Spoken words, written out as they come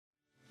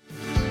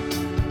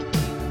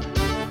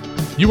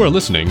You are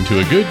listening to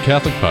a Good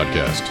Catholic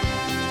Podcast.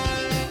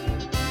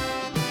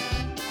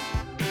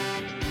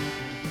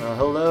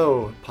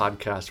 Hello,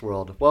 podcast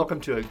world.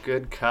 Welcome to a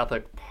Good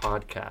Catholic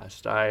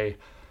Podcast. I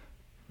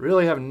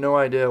really have no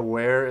idea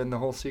where in the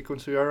whole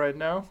sequence we are right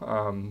now,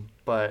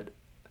 but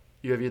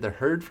you have either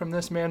heard from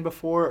this man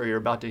before or you're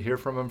about to hear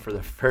from him for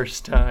the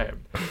first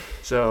time.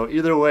 So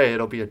either way,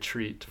 it'll be a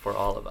treat for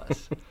all of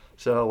us.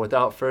 So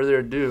without further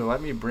ado,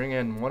 let me bring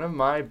in one of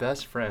my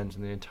best friends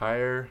in the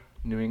entire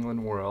New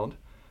England world,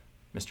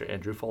 Mr.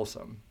 Andrew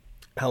Folsom.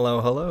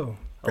 Hello,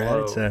 Brad.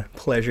 Hello. It's a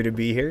pleasure to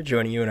be here,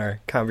 joining you in our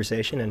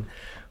conversation and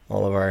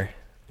all of our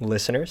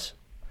listeners.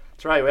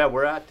 That's right. Yeah,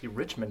 we're at the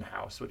Richmond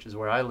house, which is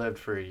where I lived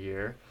for a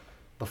year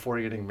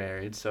before getting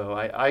married. So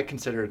I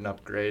consider it an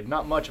upgrade.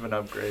 Not much of an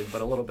upgrade,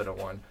 but a little bit of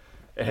one.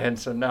 And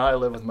so now I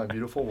live with my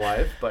beautiful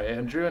wife, but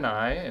Andrew and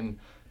I and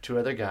two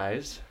other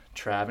guys,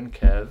 Trav and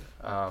Kev,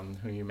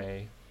 who you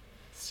may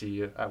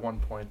see at one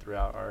point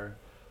throughout our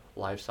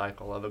life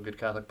cycle of a Good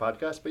Catholic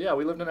Podcast. But yeah,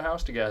 we lived in a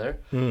house together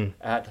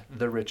at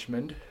the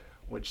Richmond,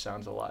 which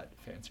sounds a lot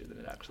fancier than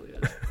it actually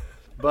is.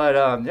 But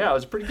yeah, it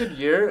was a pretty good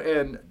year,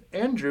 and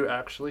Andrew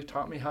actually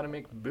taught me how to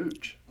make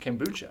Booch,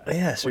 kombucha,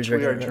 Yes, which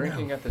we are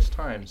drinking at this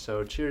time.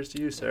 So cheers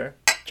to you, sir.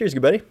 Cheers,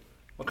 good buddy.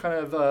 What kind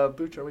of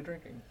Booch are we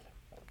drinking?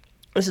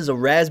 This is a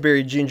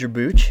raspberry ginger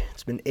Booch.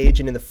 It's been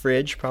aging in the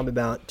fridge probably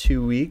about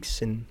 2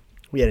 weeks, and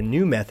we had a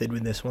new method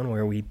with this one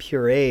where we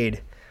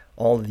pureed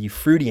all of the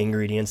fruity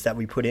ingredients that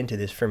we put into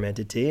this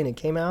fermented tea, and it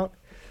came out,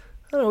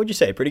 I don't know, what'd you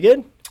say, pretty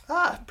good?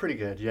 Pretty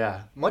good,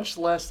 yeah. Much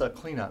less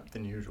cleanup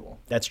than usual.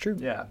 That's true.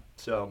 Yeah,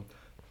 so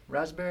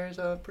raspberries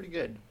pretty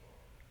good.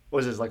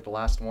 Was this like the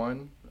last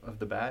one of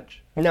the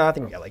batch? No, I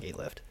think we got like 8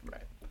 left.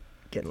 Right.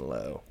 Getting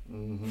low.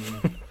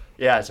 Mm-hmm.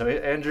 Yeah, so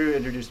Andrew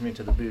introduced me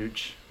to the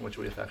Booch, which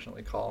we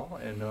affectionately call,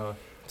 and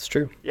It's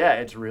true. yeah,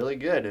 it's really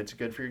good. It's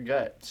good for your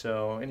gut.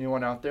 So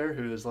anyone out there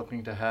who is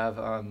looking to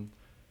have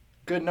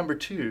good number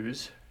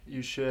twos,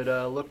 you should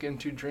look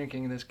into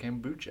drinking this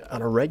kombucha.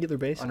 On a regular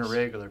basis? On a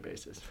regular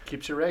basis.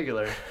 Keeps you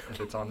regular if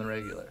it's on the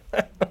regular.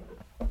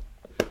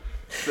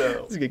 So,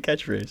 That's a good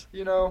catchphrase.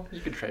 you know, you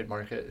can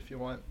trademark it if you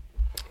want.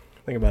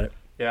 Think about it.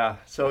 Yeah,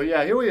 so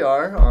yeah, here we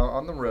are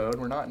on the road.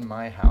 We're not in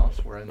my house.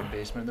 We're in the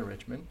basement of the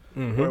Richmond,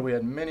 where we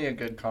had many a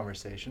good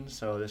conversations.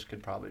 So this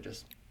could probably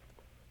just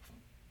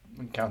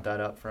we can count that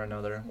up for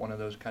another one of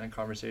those kind of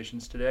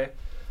conversations today.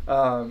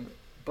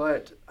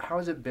 But how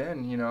has it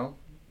been? You know,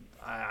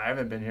 I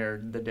haven't been here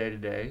the day to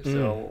day.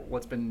 So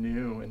what's been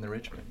new in the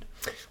Richmond?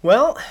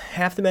 Well,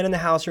 half the men in the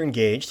house are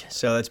engaged,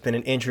 so it's been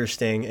an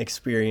interesting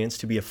experience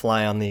to be a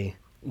fly on the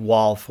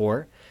wall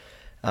for.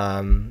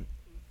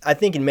 I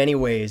think in many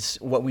ways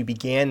what we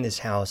began this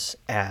house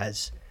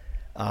as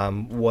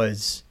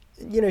was,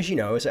 as you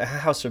know, is a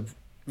house of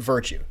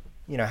virtue,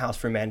 a house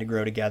for men to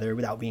grow together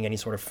without being any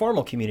sort of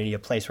formal community, a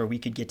place where we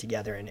could get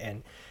together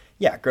and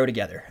grow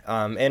together.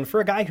 And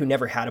for a guy who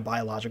never had a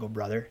biological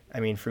brother, I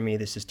mean, for me,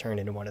 this has turned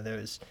into one of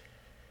those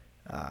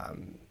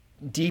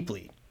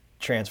deeply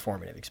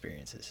transformative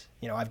experiences.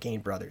 I've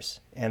gained brothers,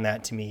 and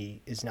that to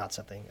me is not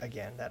something,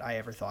 again, that I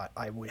ever thought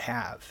I would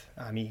have.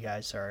 You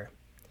guys are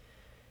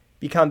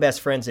become best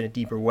friends in a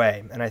deeper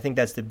way, and I think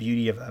that's the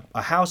beauty of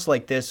a house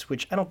like this,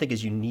 which I don't think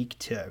is unique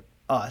to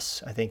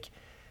us. I think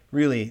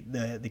really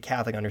the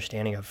Catholic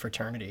understanding of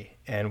fraternity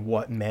and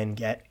what men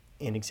get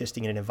in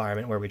existing in an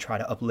environment where we try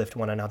to uplift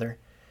one another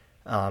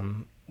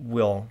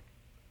will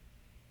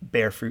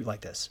bear fruit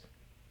like this.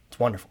 It's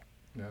wonderful.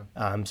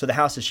 Yeah. So the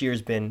house this year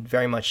has been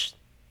very much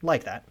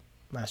like that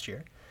last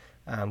year.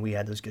 We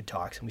had those good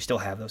talks, and we still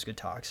have those good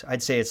talks.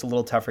 I'd say it's a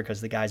little tougher because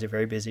the guys are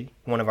very busy.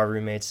 One of our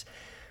roommates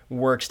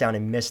works down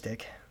in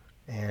Mystic,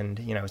 and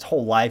his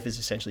whole life is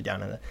essentially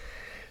down in the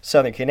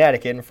southern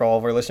Connecticut. And for all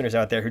of our listeners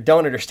out there who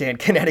don't understand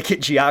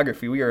Connecticut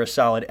geography, we are a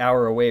solid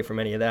hour away from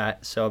any of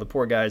that. So the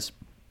poor guy's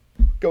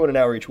going an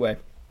hour each way.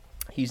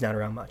 He's not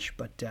around much,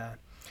 but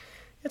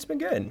it's been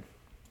good.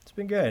 It's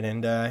been good,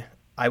 and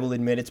I will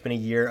admit it's been a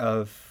year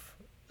of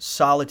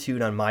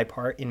solitude on my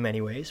part in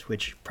many ways,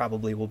 which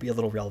probably will be a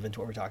little relevant to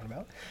what we're talking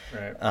about.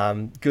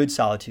 Right. Good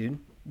solitude,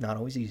 not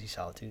always easy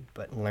solitude,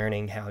 but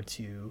learning how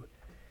to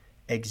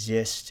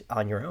exist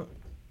on your own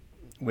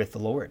with the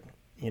Lord,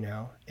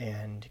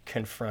 and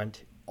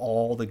confront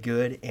all the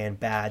good and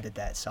bad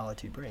that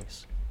solitude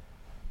brings.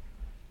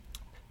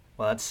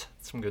 Well, that's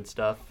some good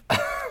stuff.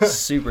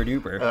 Super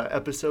duper.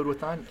 Episode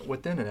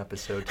within an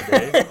episode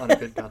today on a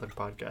Good Catholic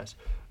Podcast.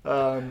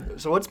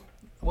 So what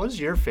was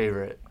your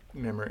favorite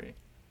memory?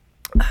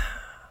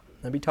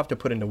 That'd be tough to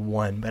put into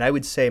one, but I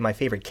would say my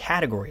favorite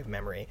category of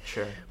memory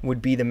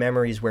would be the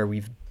memories where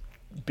we've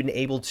been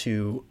able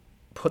to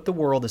put the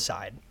world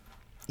aside,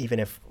 even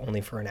if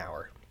only for an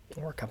hour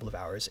or a couple of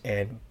hours,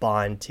 and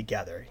bond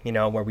together,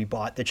 where we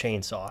bought the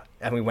chainsaw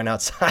and we went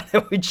outside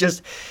and we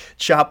just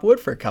chop wood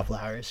for a couple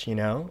hours,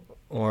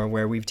 or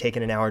where we've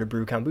taken an hour to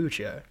brew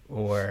kombucha,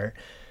 or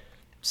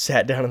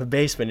sat down in the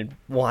basement and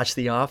watched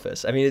The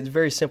Office. I mean, it's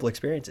very simple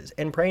experiences,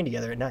 and praying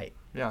together at night.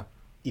 Yeah.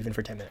 Even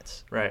for 10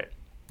 minutes. Right.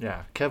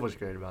 Yeah. Kev was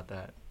great about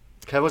that.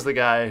 Kev was the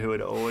guy who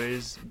would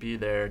always be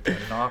there to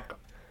knock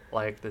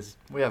like this.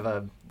 We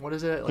have what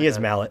is it? Like he has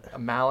mallet. A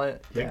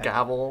mallet, a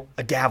gavel.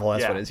 A gavel,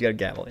 that's what it is. You got a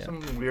gavel, yeah.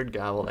 Some weird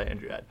gavel that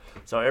Andrew had.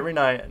 So every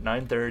night at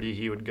 9:30,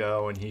 he would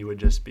go and he would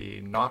just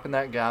be knocking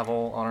that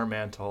gavel on our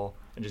mantle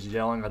and just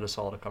yelling at us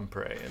all to come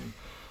pray. And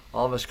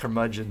all of us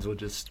curmudgeons would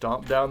just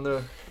stomp down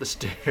the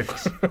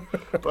stairs.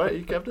 But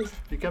he kept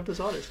us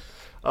honest.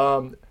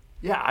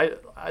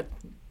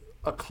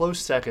 A close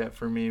second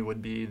for me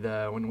would be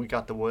when we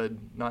got the wood,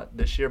 not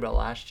this year, but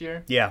last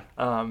year. Yeah.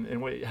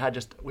 And we had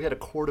a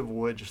cord of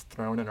wood just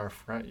thrown in our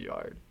front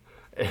yard.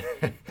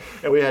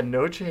 And we had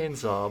no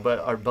chainsaw, but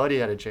our buddy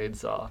had a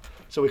chainsaw.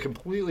 So we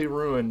completely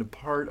ruined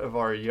part of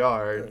our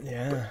yard.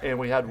 Yeah. And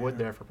we had wood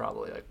there for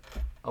probably like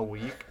a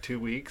week, 2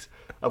 weeks,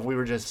 we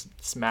were just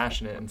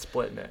smashing it and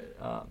splitting it.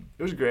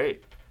 It was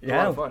great. It was a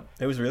lot of fun.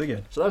 It was really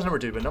good. So that was number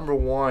 2. But number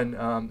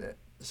 1,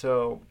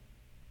 so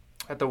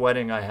at the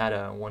wedding, I had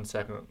a 1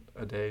 second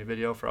a day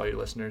video for all your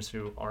listeners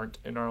who aren't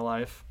in our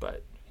life,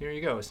 but here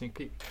you go, a sneak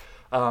peek.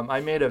 I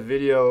made a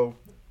video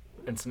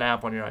and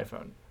Snap on your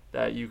iPhone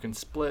that you can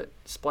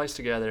splice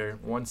together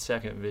 1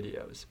 second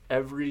videos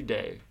every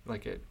day.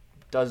 Like, it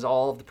does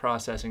all of the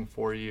processing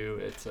for you.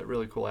 It's a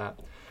really cool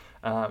app.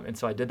 And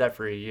so I did that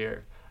for a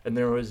year. And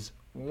there was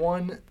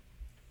one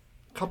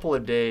couple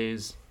of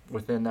days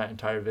within that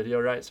entire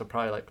video, right? So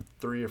probably like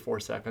 3 or 4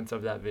 seconds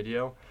of that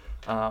video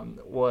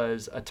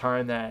was a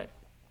time that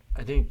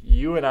I think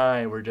you and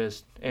I were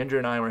Andrew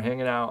and I were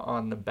hanging out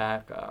on the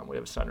back. We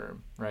have a sunroom,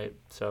 right?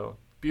 So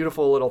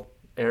beautiful little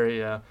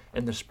area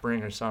in the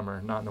spring or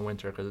summer, not in the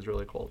winter because it's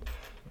really cold.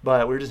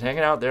 But we were just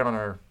hanging out there on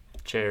our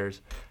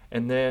chairs.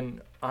 And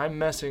then I'm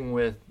messing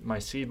with my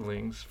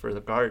seedlings for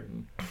the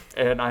garden.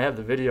 And I have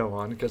the video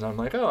on because I'm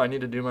like, I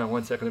need to do my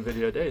 1 second of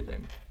video a day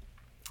thing.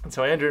 And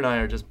so Andrew and I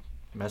are just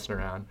messing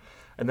around.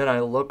 And then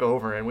I look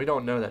over, and we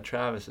don't know that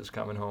Travis is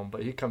coming home,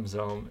 but he comes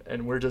home,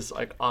 and we're just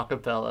like a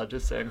cappella,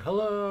 just saying,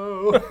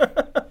 hello.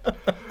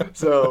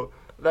 So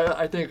that,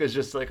 I think, is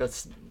just like a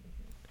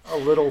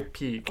little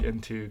peek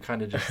into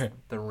kind of just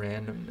the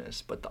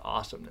randomness, but the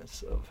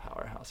awesomeness of how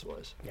our house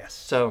was. Yes.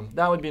 So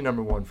that would be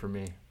number 1 for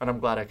me, and I'm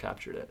glad I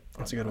captured it.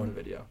 That's a good one. The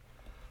video.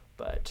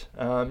 But,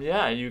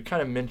 you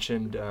kind of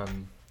mentioned what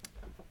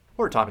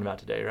we're talking about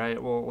today,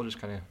 right? We'll just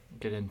kind of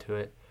get into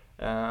it.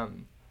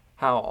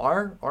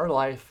 How our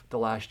life the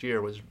last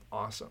year was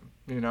awesome.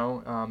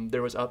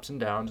 There was ups and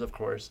downs, of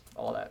course,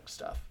 all that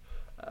stuff,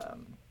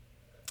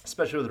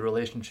 especially with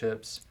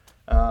relationships.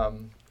 Yeah,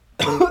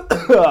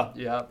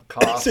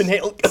 coughs,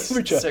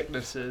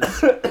 sicknesses,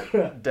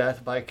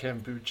 death by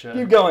kombucha.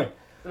 Keep going.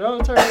 No,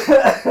 it's all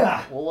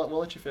right. We'll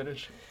let you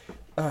finish.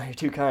 Oh, you're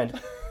too kind.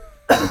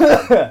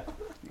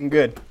 I'm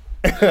good.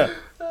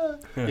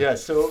 Yeah,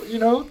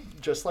 so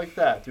just like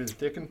that, through the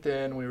thick and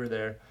thin, we were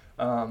there.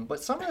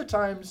 But some of the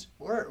times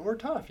we're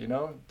tough,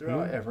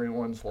 throughout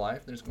everyone's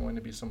life. There's going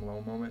to be some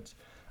low moments.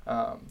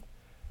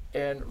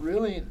 And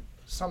really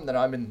something that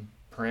I've been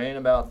praying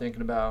about,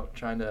 thinking about,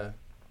 trying to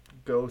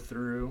go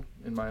through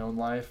in my own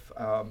life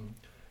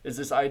is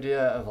this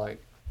idea of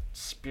like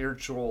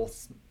spiritual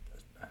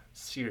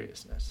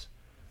seriousness.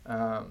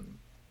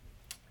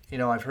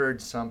 I've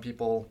heard some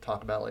people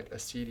talk about like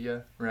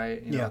acedia,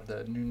 right?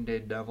 The noonday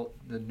devil.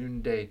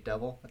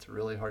 That's a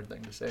really hard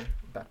thing to say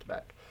back to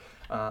back.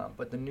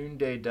 But the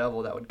noonday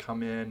devil that would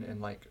come in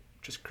and like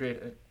just create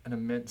an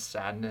immense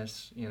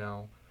sadness,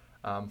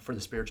 for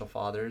the spiritual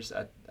fathers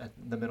at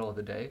the middle of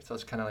the day. So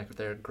it's kind of like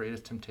their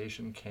greatest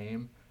temptation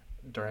came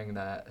during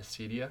that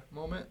acedia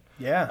moment.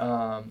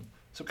 Yeah.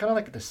 So kind of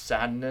like the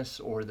sadness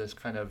or this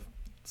kind of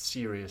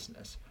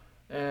seriousness.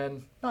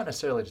 And not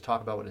necessarily to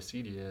talk about what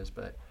acedia is,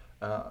 but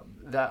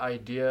that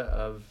idea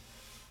of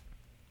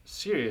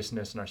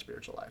seriousness in our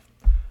spiritual life.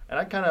 And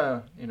I kind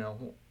of,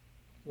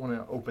 want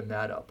to open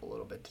that up a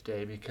little bit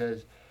today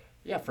because,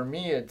 for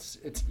me, it's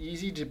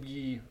easy to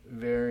be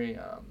very,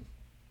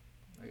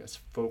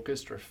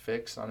 focused or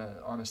fixed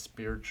on a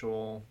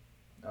spiritual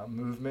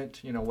movement,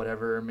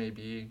 whatever it may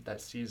be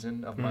that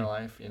season of my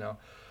life,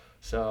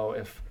 So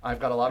if I've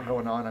got a lot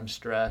going on, I'm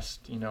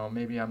stressed,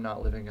 maybe I'm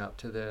not living up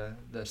to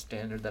the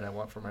standard that I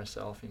want for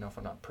myself, if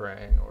I'm not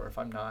praying or if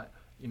I'm not,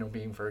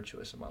 being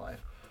virtuous in my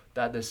life,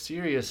 that the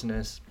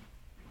seriousness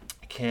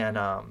can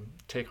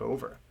take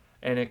over.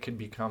 And it can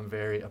become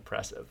very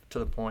oppressive to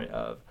the point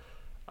of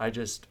I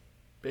just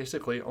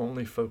basically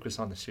only focus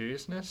on the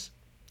seriousness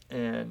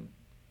and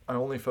I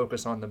only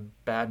focus on the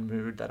bad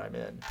mood that I'm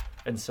in.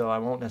 And so I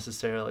won't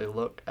necessarily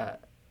look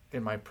at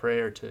in my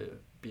prayer to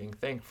being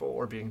thankful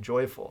or being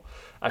joyful.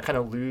 I kind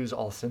of lose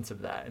all sense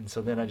of that. And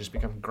so then I just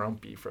become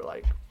grumpy for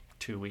like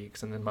 2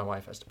 weeks and then my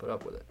wife has to put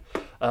up with it.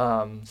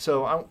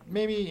 So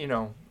maybe,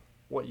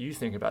 what you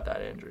think about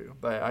that, Andrew.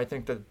 But I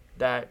think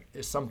that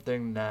is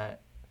something that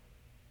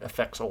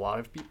affects a lot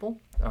of people,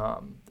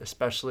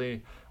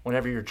 especially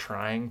whenever you're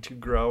trying to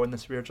grow in the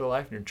spiritual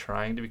life and you're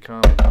trying to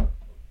become,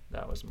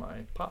 that was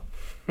my pop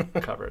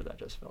cover that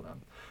just fell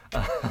down.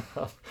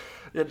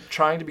 You're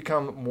trying to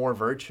become more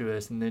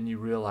virtuous and then you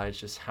realize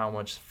just how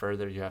much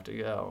further you have to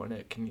go and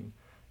it can,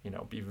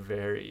 be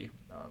very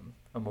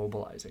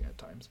immobilizing at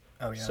times.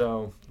 Oh, yeah.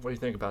 So what do you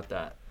think about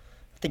that?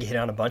 think you hit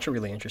on a bunch of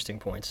really interesting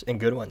points and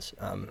good ones.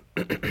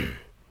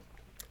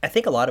 I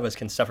think a lot of us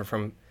can suffer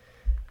from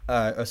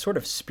a sort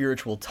of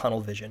spiritual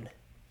tunnel vision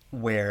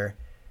where,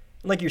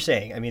 like you're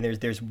saying, I mean,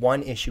 there's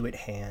one issue at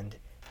hand,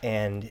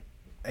 and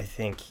I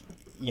think,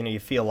 you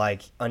feel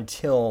like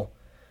until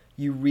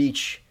you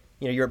reach,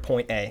 you're at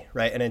point A,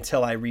 right? And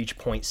until I reach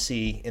point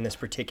C in this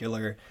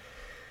particular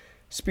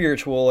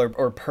spiritual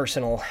or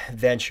personal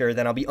venture,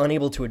 then I'll be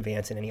unable to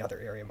advance in any other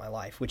area of my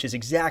life, which is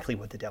exactly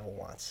what the devil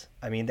wants.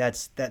 I mean,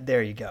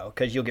 there you go,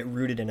 because you'll get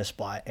rooted in a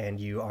spot and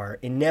you are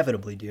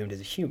inevitably doomed as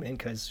a human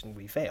because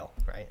we fail,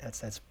 right?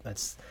 That's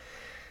it's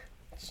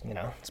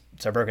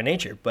our broken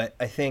nature. But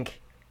I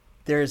think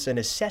there's a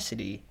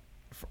necessity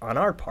on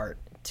our part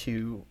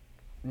to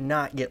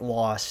not get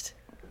lost.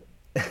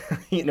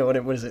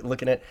 What is it?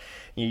 Looking at,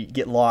 you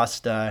get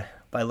lost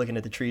by looking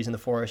at the trees in the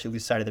forest, you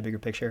lose sight of the bigger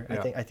picture.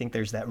 Yeah. I think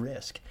there's that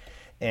risk,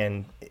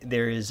 and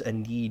there is a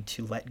need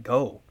to let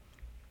go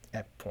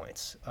at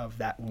points of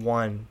that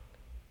one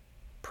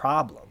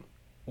problem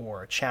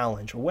or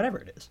challenge or whatever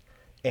it is,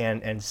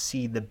 and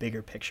see the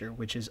bigger picture,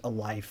 which is a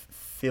life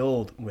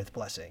filled with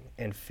blessing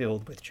and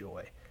filled with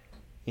joy.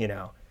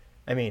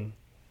 I mean,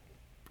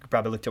 we could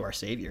probably look to our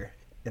Savior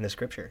in the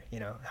Scripture.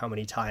 How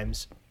many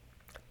times.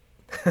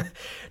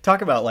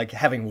 Talk about like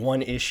having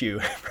one issue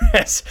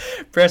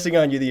pressing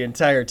on you the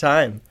entire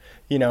time,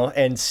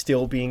 and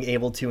still being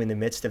able to, in the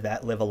midst of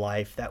that, live a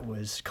life that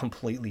was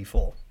completely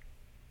full.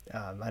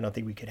 I don't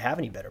think we could have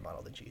any better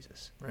model than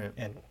Jesus. Right.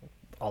 And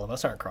all of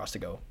us aren't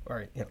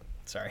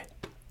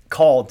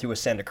called to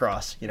ascend a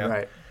cross,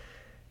 right.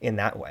 in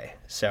that way.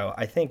 So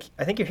I think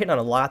you're hitting on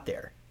a lot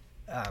there.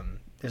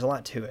 There's a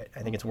lot to it.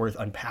 I think it's worth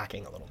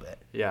unpacking a little bit.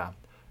 Yeah,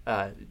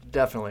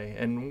 definitely.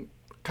 And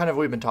kind of,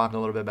 we've been talking a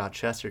little bit about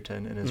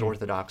Chesterton and his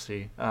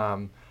orthodoxy. You're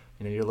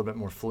a little bit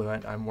more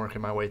fluent. I'm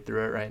working my way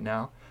through it right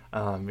now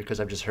because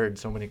I've just heard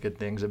so many good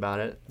things about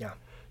it. Yeah.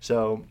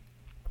 So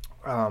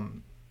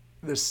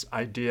this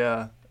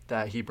idea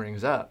that he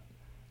brings up,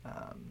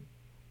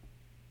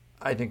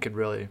 I think could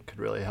really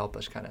help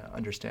us kind of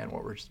understand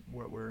what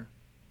we're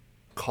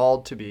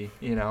called to be,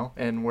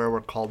 and where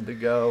we're called to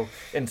go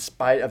in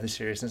spite of the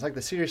seriousness. Like,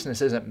 the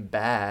seriousness isn't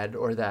bad,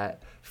 or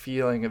that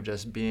feeling of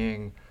just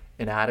being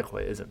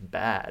inadequate isn't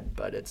bad,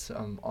 but it's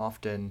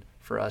often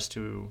for us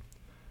to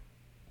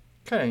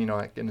kind of,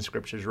 like in the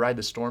Scriptures, ride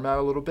the storm out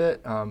a little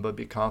bit, but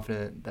be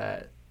confident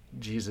that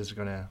Jesus is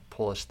going to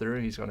pull us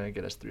through. He's going to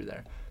get us through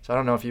there. So I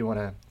don't know if you want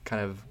to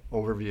kind of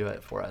overview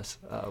it for us,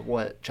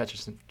 what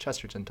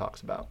Chesterton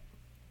talks about.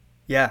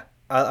 Yeah,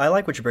 I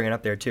like what you're bringing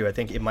up there too. I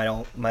think it might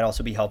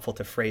also be helpful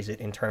to phrase it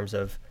in terms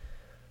of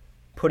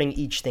putting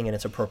each thing in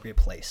its appropriate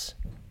place,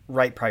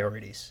 right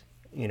priorities,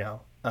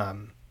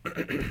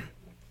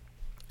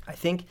 I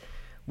think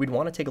we'd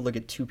want to take a look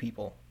at two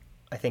people.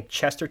 I think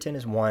Chesterton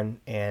is one,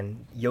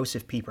 and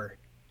Joseph Pieper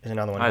is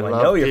another one. I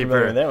know you're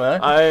familiar with them, huh?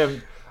 I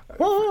am.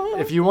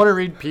 If you want to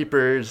read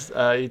Pieper's,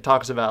 he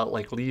talks about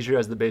like leisure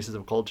as the basis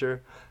of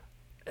culture.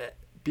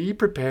 Be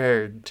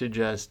prepared to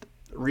just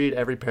read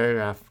every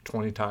paragraph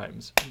 20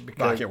 times.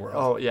 Rock your world.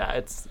 Oh yeah,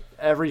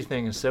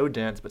 everything is so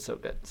dense but so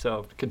good.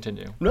 So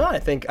continue. No, I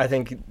think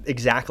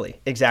exactly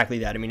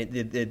that. I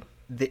mean,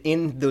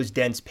 in those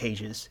dense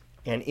pages,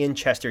 and in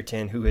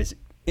Chesterton, who is,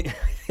 I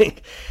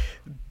think,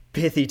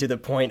 pithy to the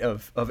point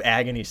of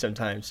agony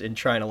sometimes in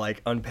trying to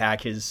like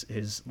unpack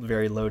his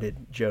very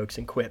loaded jokes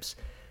and quips,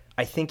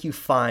 I think you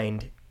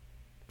find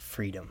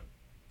freedom.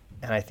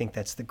 And I think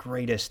that's the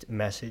greatest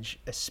message,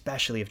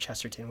 especially of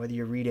Chesterton, whether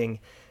you're reading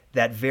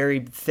that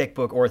very thick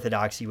book,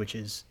 Orthodoxy, which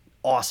is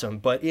awesome,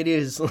 but it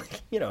is,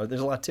 like,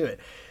 there's a lot to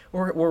it.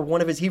 Or one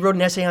of he wrote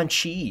an essay on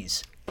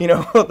cheese,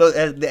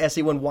 the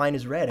essay When Wine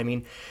is Red. I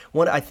mean,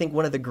 I think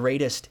one of the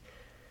greatest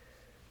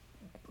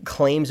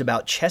claims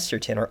about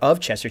Chesterton, or of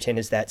Chesterton,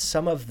 is that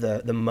some of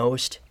the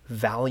most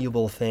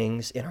valuable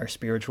things in our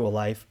spiritual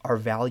life are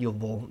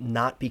valuable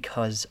not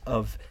because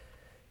of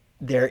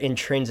their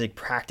intrinsic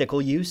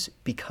practical use,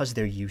 because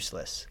they're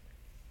useless.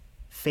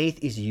 Faith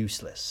is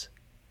useless.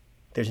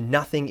 There's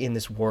nothing in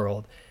this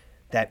world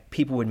that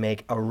people would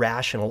make a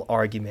rational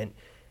argument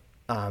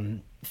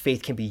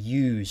faith can be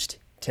used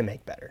to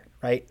make better,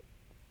 right?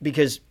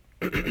 Because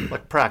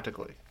like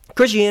practically,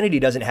 Christianity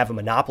doesn't have a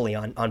monopoly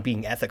on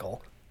being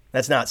ethical.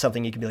 That's not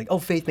something you can be like, oh,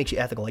 faith makes you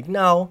ethical. Like,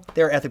 no,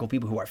 there are ethical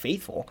people who are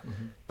faithful,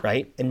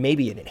 right? And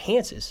maybe it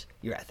enhances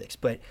your ethics.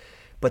 But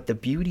the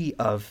beauty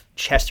of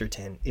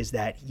Chesterton is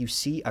that you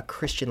see a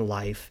Christian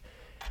life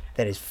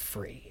that is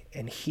free.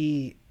 And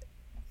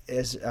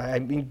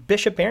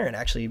Bishop Barron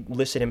actually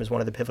listed him as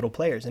one of the pivotal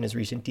players in his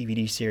recent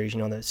DVD series,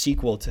 the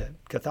sequel to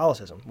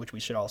Catholicism, which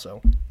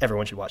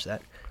everyone should watch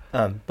that.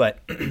 But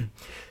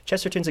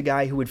Chesterton's a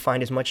guy who would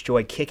find as much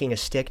joy kicking a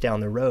stick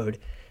down the road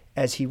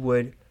as he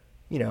would,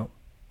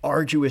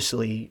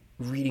 arduously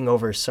reading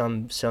over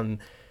some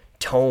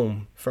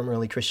tome from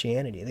early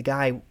Christianity. The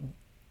guy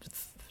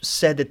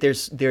said that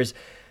there's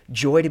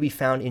joy to be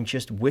found in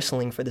just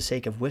whistling for the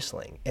sake of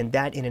whistling, and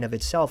that in and of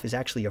itself is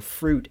actually a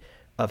fruit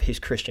of his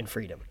Christian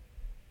freedom.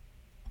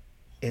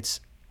 It's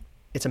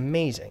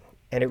amazing.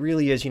 And it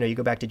really is, you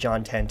go back to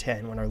John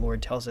 10:10 when our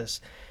Lord tells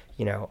us,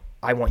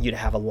 I want you to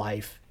have a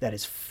life that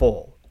is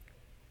full,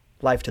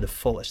 life to the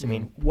fullest. I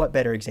mean, what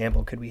better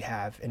example could we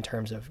have in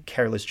terms of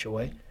careless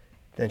joy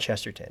than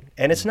Chesterton?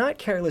 And it's not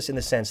careless in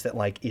the sense that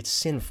it's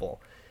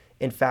sinful.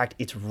 In fact,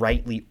 it's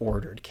rightly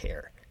ordered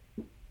care.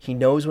 He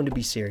knows when to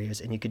be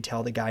serious, and you could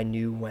tell the guy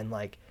knew when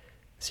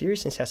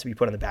seriousness has to be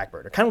put on the back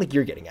burner, kind of like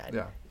you're getting at.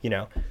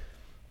 Yeah.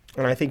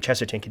 And I think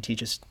Chesterton could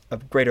teach us a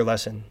greater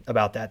lesson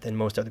about that than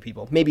most other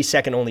people. Maybe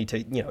second only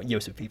to,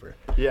 Joseph Pieper.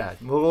 Yeah,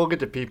 we'll get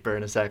to Pieper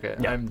in a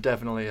second. Yeah. I'm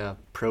definitely a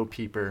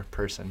pro-Pieper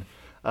person.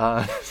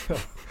 I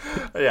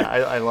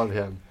love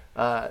him.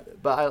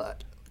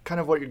 But kind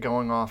of what you're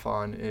going off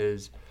on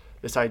is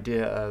this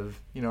idea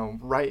of,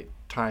 right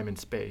time and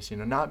space,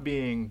 not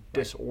being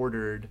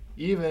disordered,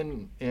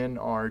 even in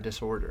our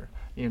disorder,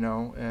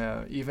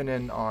 even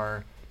in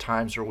our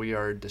times where we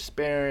are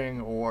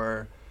despairing,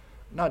 or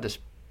not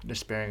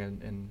despairing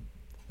in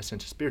a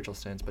sense of spiritual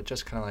sense, but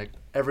just kind of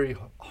every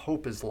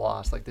hope is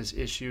lost. This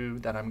issue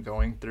that I'm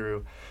going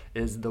through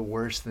is the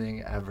worst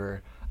thing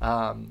ever.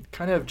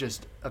 Kind of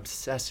just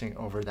obsessing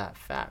over that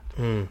fact,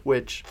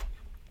 which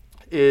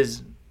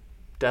is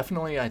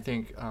definitely, I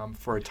think,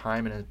 for a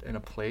time and a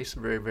place,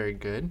 very, very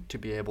good to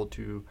be able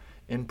to,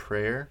 in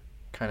prayer,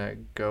 kind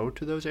of go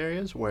to those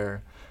areas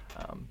where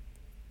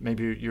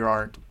maybe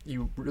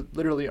you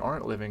literally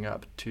aren't living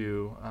up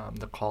to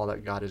the call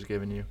that God has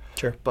given you.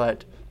 Sure.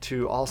 But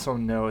to also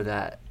know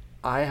that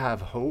I have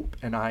hope,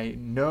 and I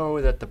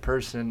know that the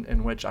person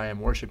in which I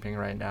am worshiping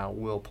right now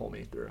will pull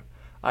me through.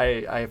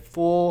 I have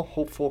full,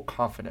 hopeful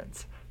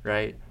confidence,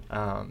 right,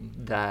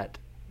 that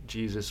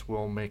Jesus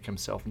will make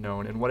himself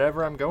known in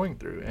whatever I'm going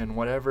through and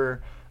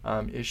whatever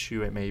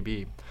issue it may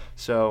be.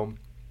 So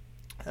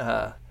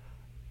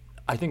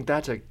I think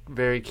that's a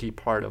very key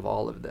part of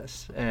all of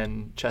this.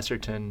 And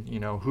Chesterton,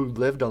 who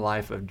lived a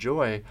life of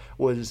joy,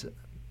 was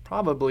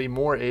probably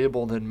more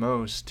able than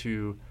most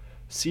to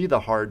see the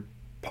hard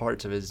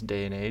parts of his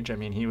day and age. I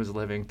mean, he was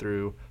living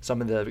through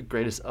some of the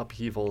greatest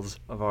upheavals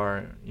of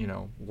our,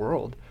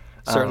 world.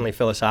 Certainly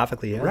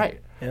philosophically, yeah.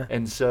 Right. Yeah.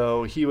 And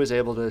so he was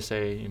able to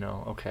say,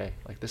 okay,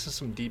 this is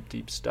some deep,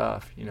 deep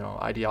stuff.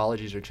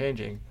 Ideologies are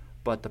changing,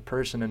 but the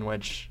person in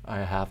which I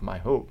have my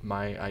hope,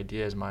 my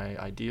ideas, my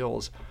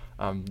ideals,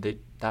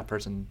 that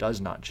person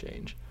does not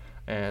change.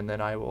 And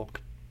then I will,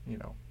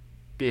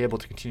 be able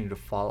to continue to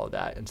follow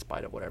that in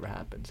spite of whatever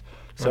happens.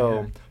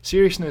 So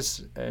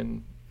seriousness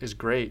is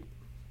great.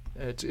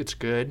 It's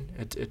good.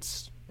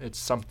 It's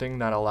something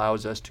that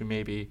allows us to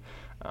maybe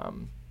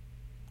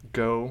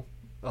go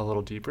a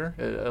little deeper.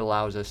 It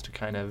allows us to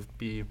kind of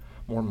be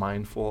more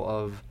mindful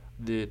of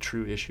the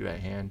true issue at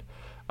hand,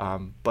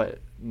 but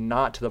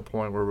not to the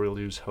point where we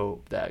lose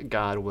hope that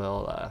God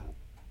will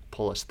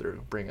pull us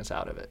through, bring us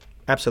out of it.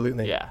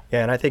 Absolutely. Yeah.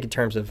 Yeah, and I think in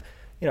terms of,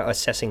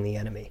 assessing the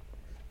enemy,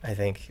 I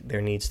think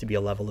there needs to be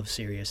a level of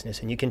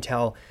seriousness, and you can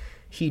tell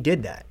he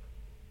did that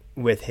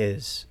with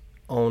his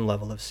own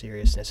level of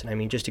seriousness. And I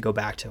mean, just to go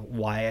back to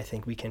why I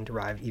think we can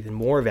derive even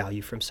more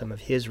value from some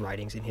of his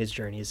writings and his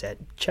journey, is that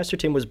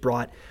Chesterton was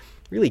brought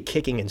really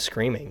kicking and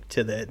screaming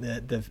to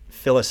the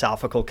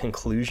philosophical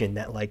conclusion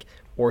that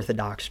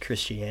Orthodox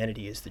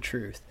Christianity is the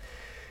truth.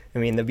 I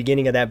mean, the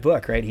beginning of that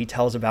book, right, he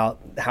tells about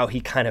how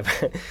he kind of,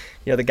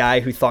 the guy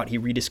who thought he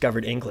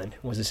rediscovered England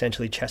was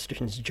essentially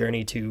Chesterton's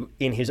journey to,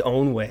 in his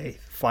own way,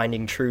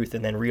 finding truth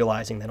and then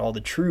realizing that all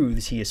the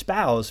truths he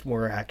espoused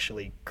were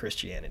actually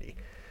Christianity.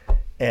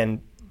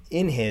 And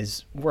in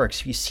his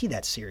works, you see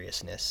that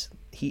seriousness.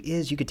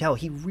 You could tell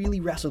he really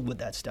wrestled with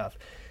that stuff.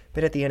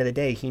 But at the end of the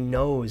day, he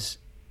knows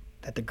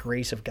that the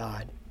grace of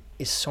God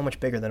is so much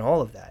bigger than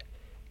all of that.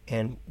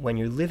 And when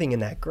you're living in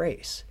that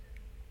grace,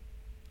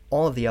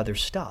 all of the other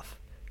stuff,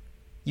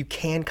 you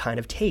can kind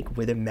of take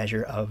with a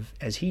measure of,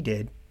 as he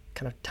did,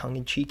 kind of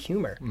tongue-in-cheek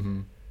humor.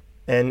 Mm-hmm.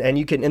 And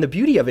you can, and the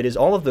beauty of it is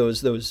all of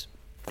those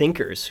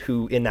thinkers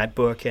who in that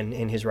book and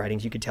in his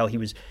writings, you could tell he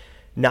was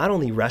not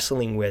only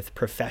wrestling with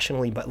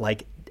professionally, but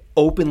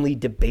openly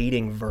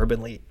debating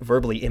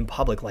verbally in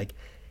public,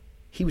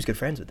 he was good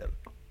friends with them.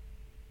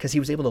 Because he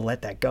was able to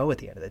let that go at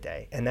the end of the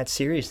day. And that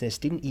seriousness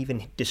didn't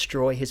even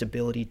destroy his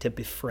ability to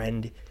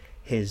befriend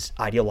his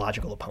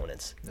ideological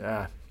opponents.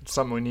 Yeah, it's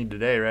something we need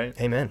today, right?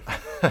 Amen.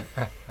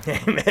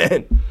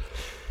 Amen.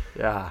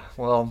 Yeah,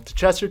 well, to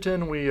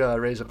Chesterton, we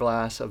raise a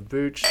glass of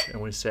Booch,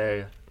 and we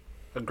say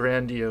a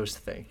grandiose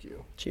thank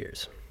you.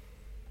 Cheers.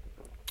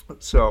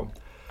 So,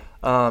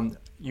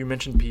 you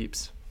mentioned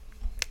Pepys.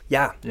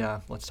 Yeah.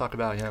 Yeah, let's talk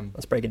about him.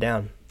 Let's break it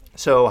down.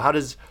 So how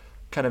does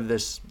kind of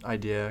this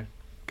idea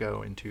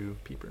go into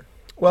Pieper?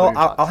 Well,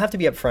 I'll have to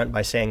be upfront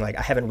by saying,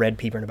 I haven't read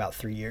Pieper in about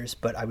 3 years,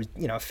 but I was,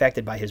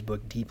 affected by his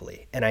book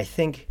deeply. And I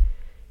think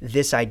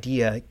this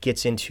idea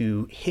gets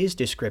into his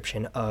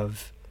description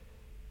of,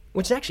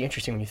 which is actually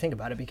interesting when you think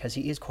about it, because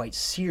he is quite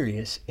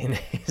serious in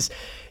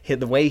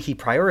the way he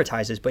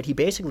prioritizes, but he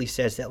basically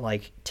says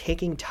that,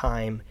 taking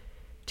time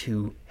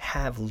to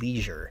have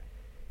leisure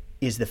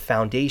is the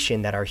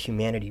foundation that our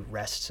humanity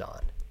rests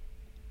on.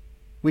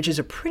 which is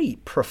a pretty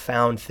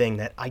profound thing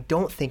that I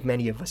don't think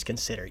many of us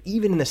consider,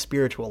 even in the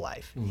spiritual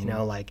life. You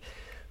know, like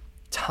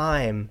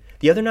time.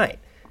 The other night,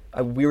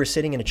 we were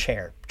sitting in a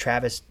chair.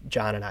 Travis,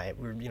 John, and I,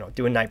 we were,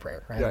 doing night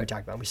prayer, right? We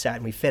talked about it. We sat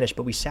and we finished,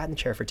 but we sat in the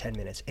chair for 10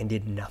 minutes and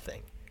did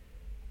nothing.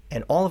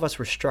 And all of us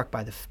were struck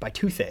by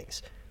two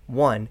things.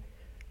 One,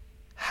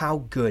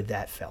 how good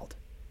that felt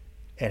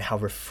and how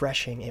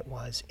refreshing it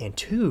was. And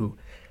two,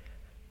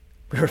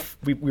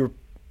 we were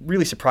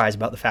really surprised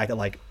about the fact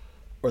that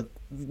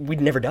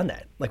we'd never done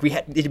that. Like it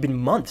had been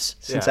months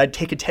since I'd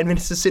taken 10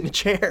 minutes to sit in a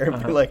chair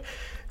and be like,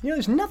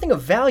 there's nothing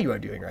of value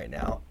I'm doing right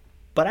now.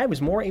 But I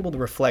was more able to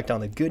reflect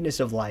on the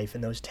goodness of life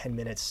in those 10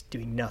 minutes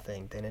doing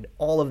nothing than in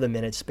all of the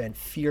minutes spent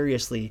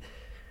furiously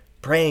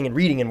praying and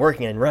reading and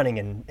working and running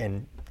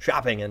and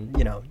shopping and,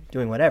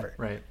 doing whatever.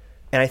 Right.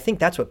 And I think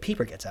that's what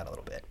Pieper gets at a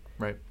little bit.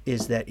 Right.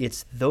 Is that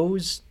it's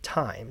those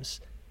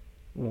times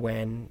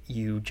when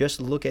you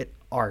just look at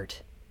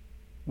art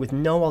with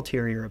no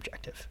ulterior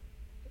objective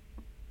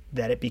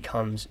that it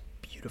becomes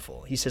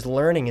beautiful. He says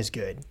learning is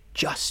good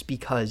just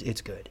because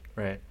it's good.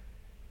 Right.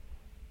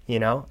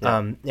 Yeah.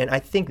 And I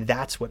think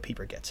that's what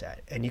Pieper gets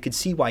at. And you can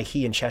see why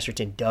he and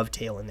Chesterton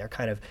dovetail in their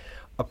kind of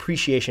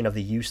appreciation of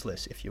the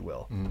useless, if you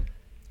will. Mm.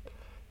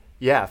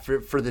 Yeah,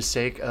 for the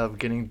sake of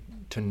getting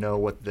to know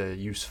what the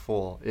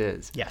useful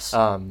is. Yes.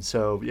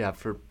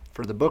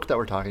 For the book that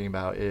we're talking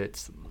about,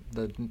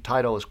 the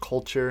title is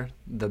Culture,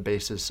 the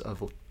Basis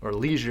of, or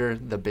Leisure,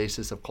 the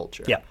Basis of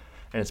Culture. Yeah.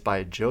 And it's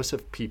by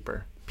Joseph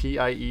Pieper,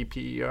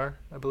 Pieper,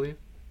 I believe.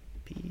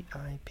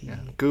 P-I-P. Yeah.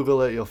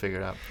 Google it, you'll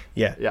figure it out.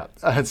 Yeah. Yeah.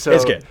 So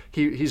it's good.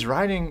 He's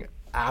writing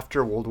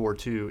after World War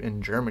II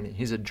in Germany.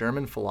 He's a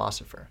German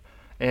philosopher.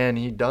 And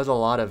he does a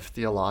lot of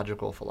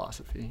theological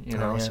philosophy,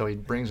 so he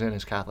brings in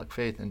his Catholic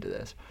faith into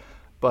this.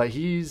 But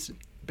he's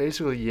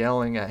basically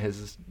yelling at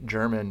his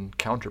German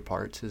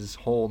counterparts, his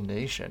whole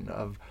nation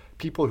of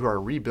people who are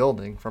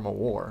rebuilding from a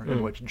war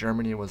in which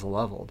Germany was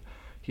leveled.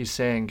 He's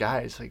saying,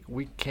 guys,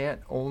 we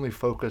can't only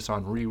focus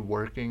on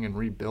reworking and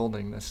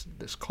rebuilding this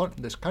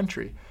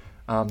country,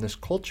 this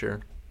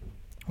culture.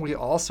 We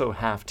also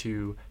have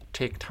to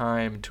take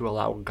time to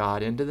allow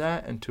God into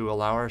that and to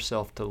allow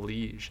ourselves to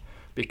liege,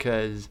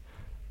 because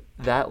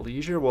that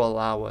leisure will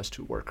allow us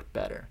to work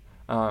better.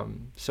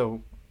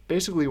 So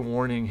basically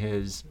warning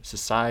his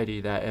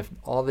society that if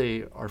all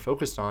they are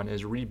focused on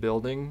is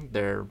rebuilding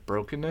their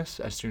brokenness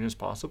as soon as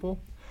possible,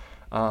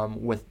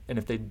 and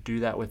if they do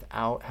that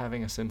without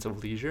having a sense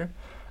of leisure,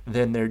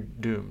 then they're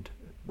doomed,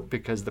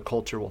 because the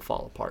culture will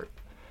fall apart.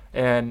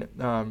 And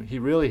he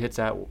really hits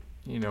at,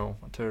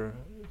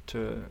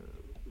 to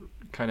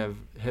kind of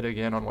hit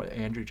again on what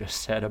Andrew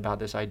just said about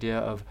this idea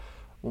of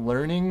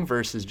learning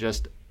versus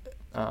just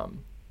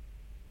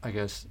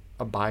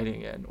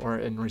abiding in or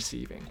in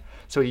receiving.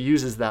 So he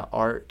uses that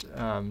art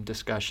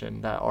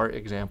discussion, that art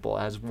example,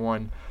 as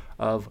one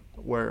of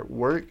where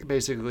work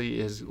basically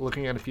is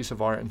looking at a piece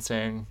of art and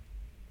saying,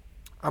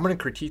 I'm going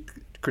to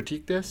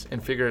critique this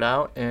and figure it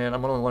out, and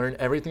I'm going to learn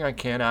everything I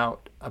can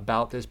out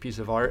about this piece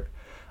of art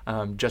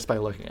just by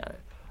looking at it.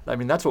 I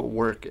mean, that's what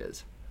work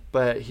is.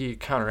 But he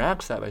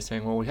counteracts that by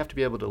saying, well, we have to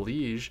be able to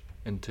liege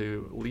and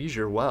to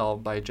leisure well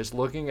by just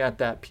looking at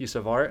that piece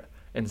of art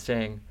and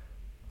saying,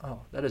 oh,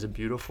 that is a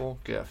beautiful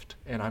gift,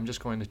 and I'm just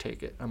going to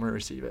take it. I'm going to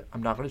receive it.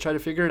 I'm not going to try to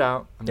figure it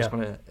out. I'm just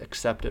going to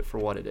accept it for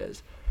what it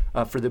is,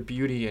 for the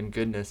beauty and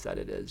goodness that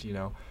it is,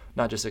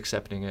 not just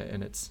accepting it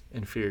in its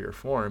inferior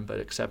form, but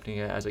accepting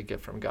it as a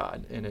gift from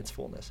God in its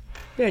fullness.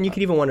 Yeah, and you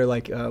could even wonder,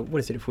 what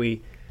is it if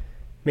we,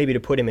 maybe to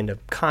put him into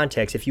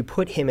context, if you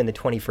put him in the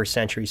 21st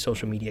century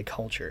social media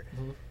culture,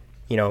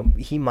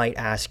 he might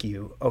ask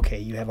you, okay,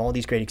 you have all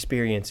these great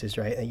experiences,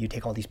 right, that you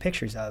take all these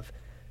pictures of.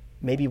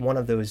 Maybe one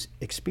of those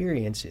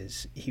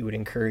experiences, he would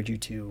encourage you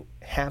to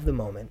have the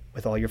moment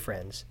with all your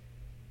friends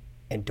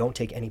and don't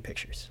take any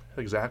pictures.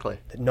 Exactly.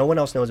 That no one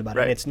else knows about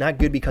Right. it. And it's not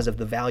good because of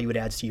the value it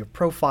adds to your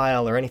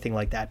profile or anything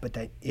like that, but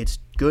that it's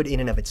good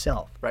in and of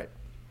itself. Right.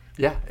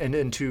 Yeah,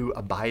 and to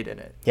abide in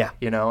it. Yeah.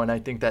 And I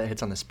think that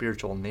hits on the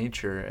spiritual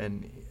nature,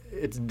 and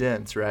it's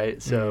dense, right?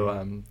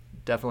 So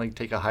definitely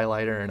take a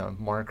highlighter and a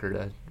marker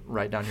to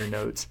write down your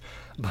notes.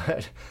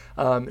 But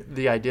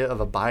the idea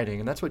of abiding,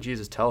 and that's what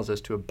Jesus tells us,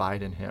 to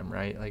abide in him,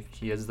 right?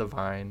 He is the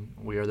vine,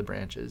 we are the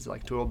branches,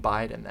 to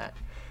abide in that.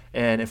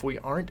 And if we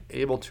aren't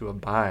able to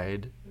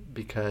abide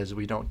because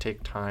we don't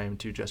take time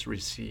to just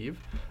receive,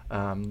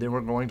 then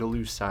we're going to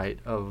lose sight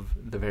of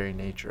the very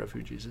nature of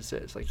who Jesus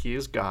is. He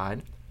is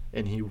God,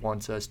 and he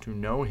wants us to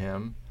know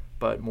him,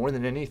 but more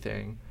than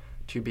anything,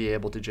 to be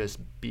able to just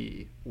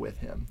be with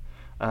him.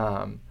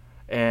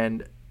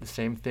 And the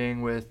same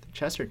thing with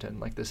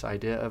Chesterton, this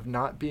idea of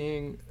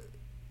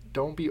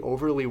don't be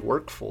overly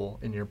workful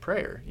in your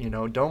prayer.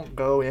 Don't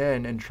go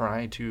in and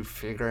try to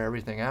figure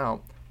everything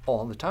out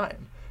all the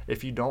time.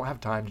 If you don't have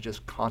time to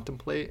just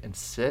contemplate and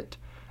sit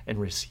and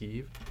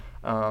receive,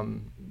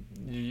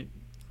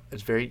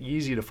 it's very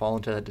easy to fall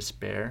into that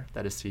despair,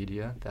 that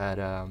acedia,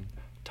 that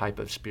type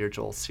of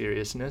spiritual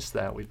seriousness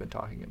that we've been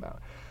talking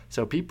about.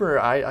 So Pieper,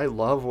 I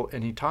love,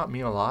 and he taught me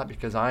a lot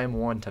because I am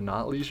one to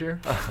not leisure.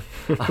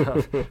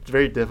 It's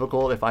very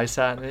difficult. If I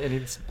sat in any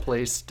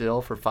place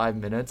still for 5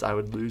 minutes, I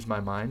would lose my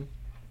mind.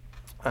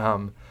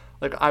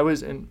 Like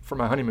for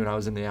my honeymoon, I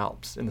was in the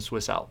Alps, in the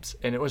Swiss Alps,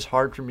 and it was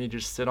hard for me to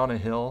just sit on a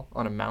hill,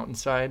 on a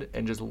mountainside,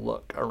 and just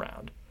look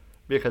around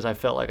because I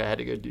felt like I had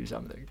to go do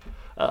something,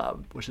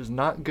 which is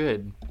not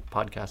good,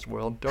 podcast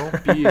world.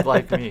 Don't be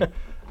like me.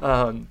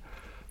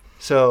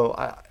 So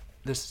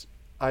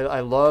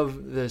I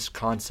love this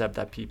concept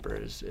that Pieper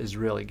is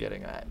really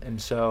getting at.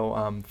 And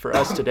so for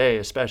us today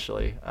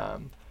especially,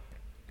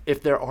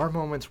 if there are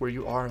moments where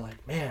you are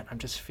like, man, I'm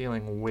just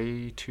feeling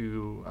way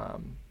too,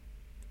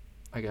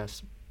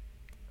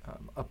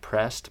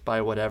 oppressed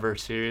by whatever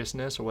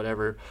seriousness or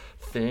whatever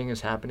thing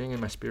is happening in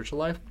my spiritual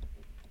life,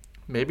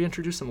 maybe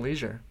introduce some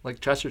leisure.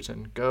 Like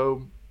Chesterton,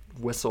 go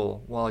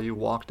whistle while you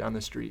walk down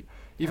the street,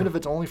 even if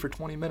it's only for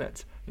 20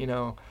 minutes.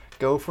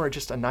 Go for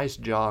just a nice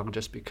jog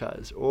just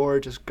because, or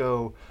just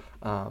go,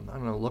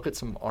 look at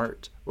some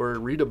art or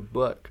read a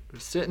book, or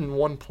sit in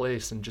one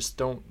place and just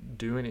don't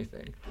do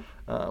anything,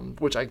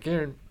 which I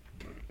guarantee.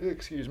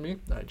 Excuse me,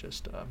 I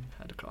just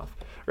had to cough,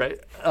 right?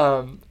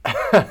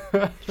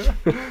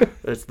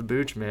 It's the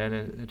Booch, man,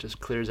 and it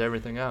just clears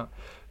everything out.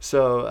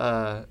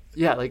 So,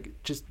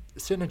 just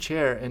sit in a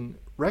chair and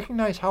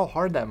recognize how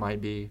hard that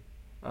might be,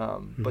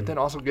 but then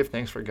also give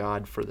thanks for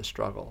God for the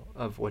struggle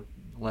of what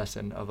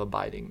lesson of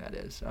abiding that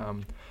is.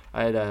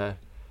 I had a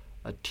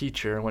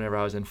teacher whenever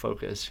I was in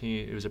Focus.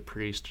 He was a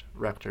priest,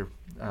 rector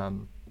of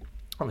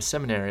a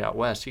seminary out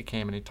west. He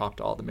came and he talked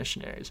to all the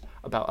missionaries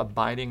about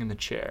abiding in the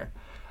chair,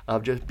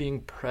 of just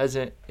being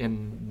present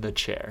in the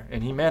chair.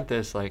 And he meant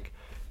this like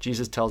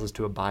Jesus tells us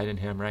to abide in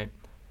him, right?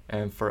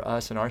 And for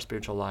us in our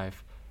spiritual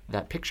life,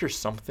 that pictures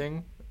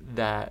something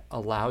that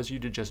allows you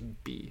to just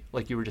be,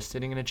 like you were just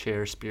sitting in a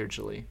chair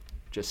spiritually,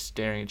 just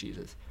staring at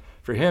Jesus.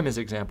 For him, his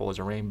example was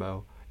a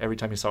rainbow. Every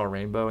time he saw a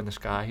rainbow in the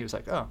sky, he was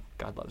like, oh,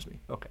 God loves me.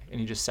 Okay. And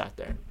he just sat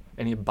there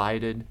and he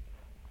abided,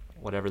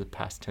 whatever the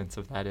past tense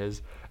of that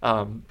is,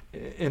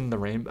 in the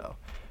rainbow.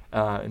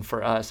 And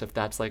for us, if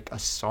that's like a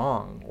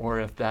song, or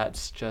if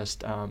that's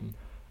just a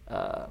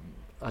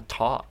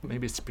talk,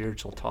 maybe a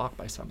spiritual talk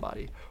by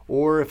somebody,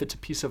 or if it's a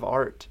piece of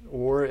art,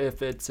 or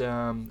if it's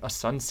a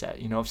sunset,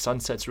 if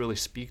sunsets really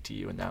speak to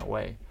you in that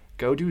way,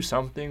 go do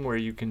something where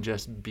you can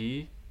just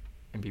be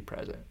and be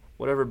present.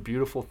 Whatever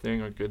beautiful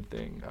thing or good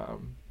thing,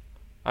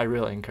 I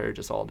really encourage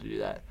us all to do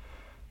that.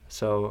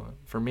 So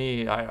for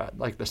me, I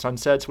like the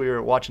sunsets. We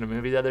were watching a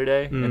movie the other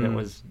day, and it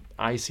was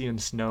icy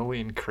and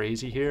snowy and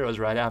crazy here. It was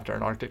right after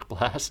an Arctic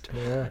blast.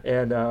 Yeah.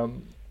 And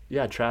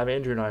Trav,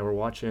 Andrew, and I were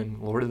watching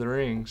Lord of the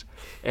Rings,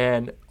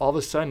 and all of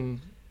a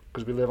sudden,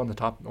 because we live on the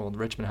top, the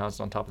Richmond house is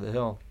on top of the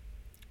hill,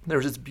 there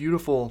was this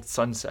beautiful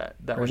sunset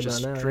that was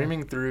just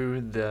streaming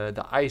through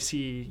the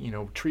icy,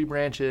 tree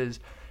branches,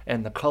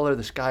 and the color of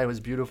the sky was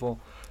beautiful.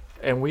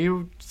 And we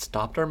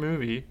stopped our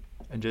movie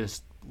and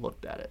just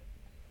looked at it.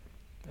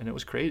 And it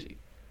was crazy.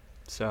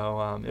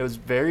 So it was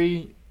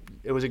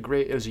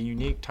a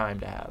unique time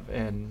to have.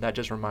 And that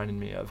just reminded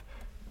me of,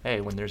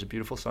 hey, when there's a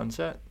beautiful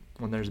sunset,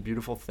 when there's a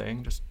beautiful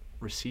thing, just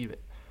receive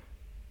it.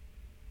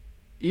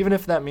 Even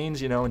if that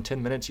means, in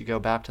 10 minutes you go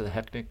back to the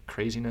hectic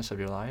craziness of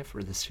your life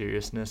or the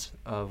seriousness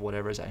of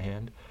whatever is at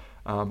hand,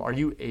 are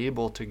you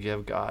able to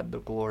give God the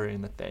glory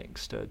and the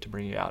thanks to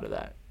bring you out of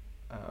that?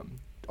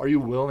 Are you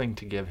willing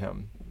to give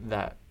him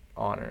that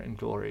honor and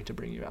glory to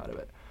bring you out of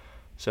it?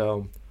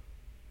 So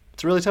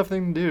it's a really tough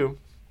thing to do.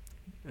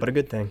 But a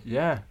good thing.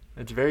 Yeah.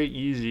 It's very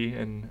easy,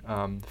 and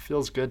it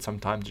feels good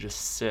sometimes to just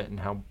sit and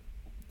how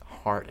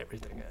hard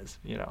everything is,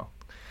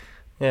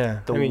 Yeah.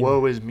 The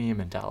woe is me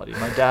mentality.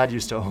 My dad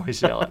used to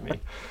always yell at me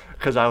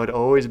because I would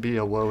always be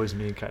a woe is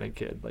me kind of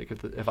kid. Like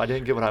if I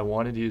didn't get what I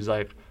wanted, he was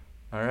like,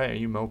 all right, are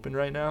you moping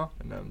right now?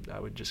 And then I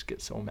would just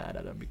get so mad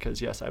at him because,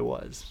 yes, I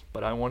was.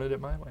 But I wanted it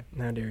my way.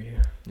 How dare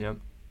you? Yep.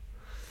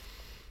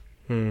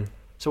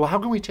 So how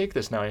can we take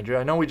this now, Andrew?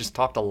 I know we just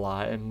talked a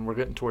lot, and we're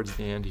getting towards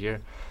the end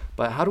here.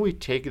 But how do we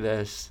take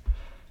this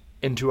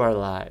into our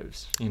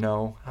lives?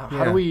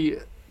 How do we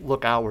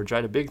look outwards,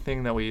 right? A big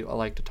thing that we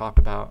like to talk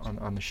about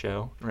on the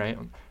show, right,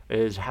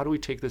 is how do we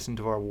take this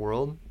into our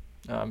world?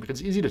 Because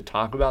it's easy to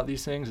talk about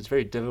these things. It's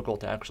very difficult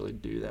to actually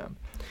do them.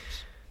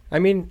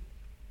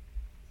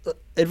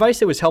 Advice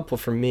that was helpful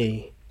for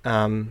me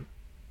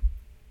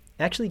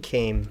actually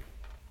came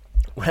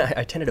when I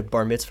attended a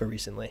bar mitzvah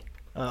recently,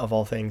 of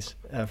all things,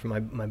 for my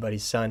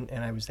buddy's son,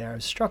 and I was there. I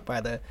was struck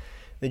by the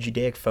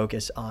Judaic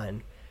focus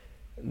on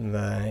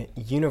the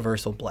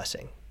universal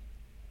blessing.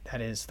 That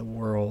is the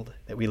world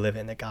that we live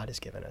in, that God has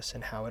given us,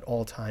 and how at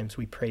all times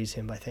we praise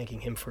him by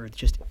thanking him for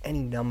just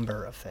any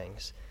number of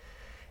things.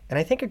 And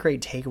I think a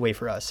great takeaway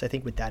for us, I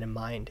think with that in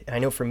mind, and I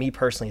know for me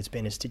personally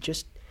is to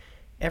just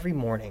every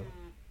morning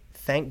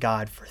thank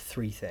God for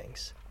 3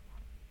 things.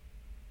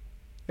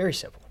 Very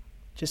simple.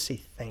 Just say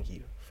thank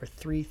you for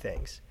 3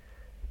 things.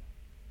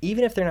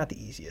 Even if they're not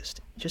the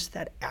easiest, just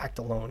that act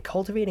alone,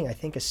 cultivating, I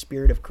think, a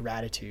spirit of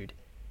gratitude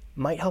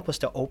might help us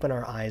to open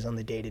our eyes on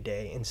the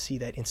day-to-day and see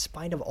that in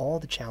spite of all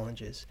the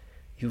challenges,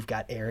 you've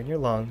got air in your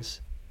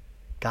lungs,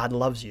 God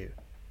loves you,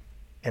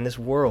 and this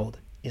world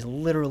is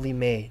literally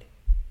made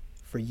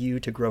for you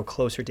to grow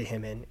closer to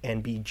him in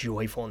and be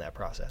joyful in that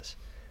process.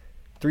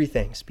 3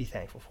 things be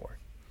thankful for.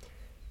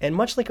 And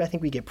much like I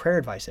think we get prayer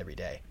advice every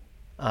day,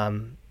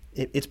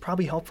 it's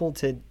probably helpful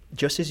to,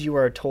 just as you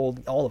are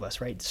told, all of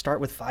us, right? Start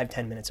with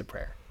 5-10 minutes of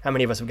prayer. How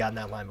many of us have gotten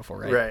that line before,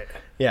 right? Right.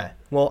 Yeah.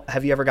 Well,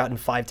 have you ever gotten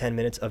 5-10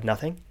 minutes of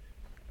nothing?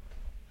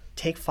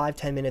 Take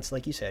 5-10 minutes,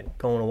 like you said,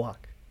 go on a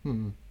walk.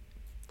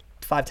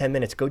 5-10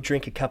 minutes, go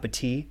drink a cup of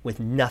tea with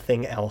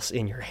nothing else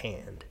in your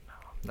hand.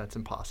 That's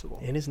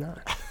impossible. It is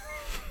not.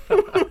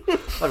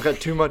 I've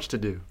got too much to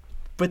do.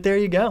 But there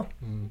you go.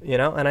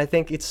 And I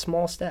think it's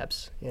small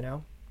steps,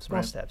 small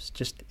Right. steps,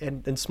 just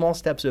and small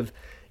steps of,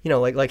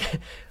 like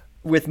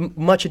with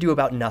much ado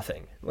about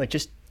nothing, like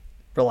just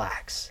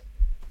relax.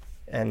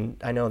 And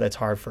I know that's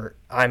hard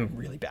I'm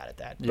really bad at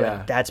that, but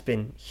Yeah. that's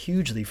been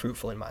hugely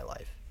fruitful in my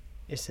life.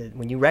 Is that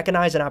when you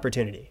recognize an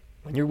opportunity,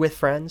 when you're with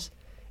friends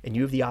and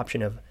you have the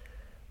option of,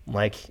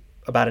 like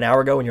about an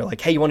hour ago and you're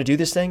like, hey, you want to do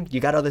this thing? You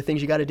got other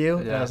things you got to do?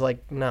 And I Yeah. was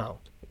like, no,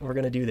 we're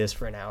going to do this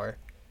for an hour.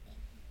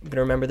 I'm going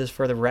to remember this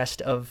for the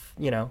rest of,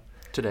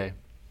 Today.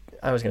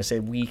 I was going to say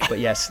week, but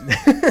yes.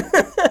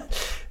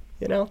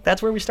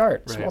 That's where we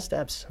start. Right. Small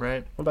steps.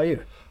 Right. What about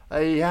you?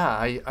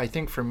 I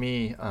think for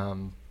me,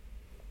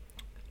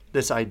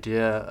 this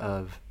idea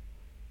of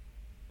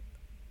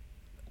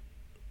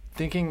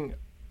thinking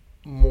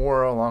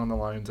more along the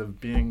lines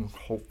of being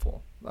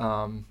hopeful,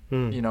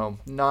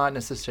 not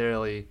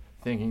necessarily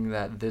thinking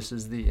that this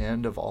is the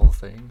end of all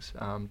things,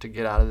 to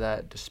get out of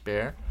that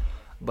despair,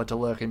 but to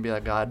look and be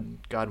like,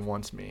 God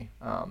wants me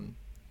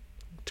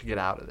to get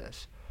out of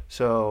this.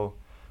 So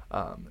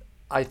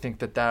I think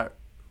that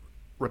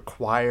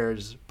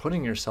requires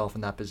putting yourself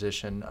in that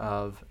position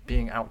of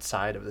being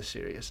outside of the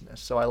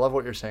seriousness. So I love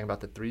what you're saying about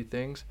the 3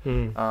 things.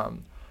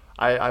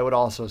 I would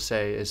also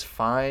say is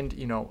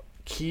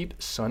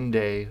keep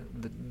Sunday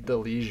the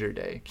leisure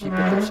day. Keep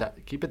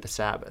it the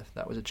Sabbath.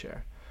 That was a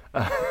chair.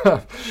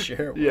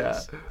 Sure it Yeah.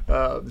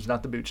 It's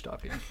not the Booch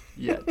talking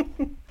yet.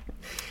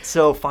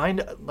 So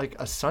find like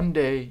a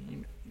Sunday.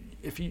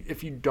 If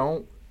you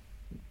don't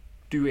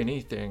do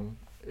anything,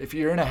 if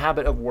you're in a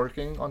habit of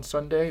working on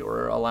Sunday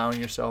or allowing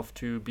yourself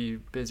to be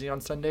busy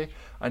on Sunday,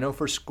 I know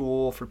for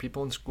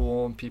people in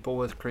school and people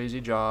with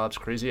crazy jobs,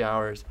 crazy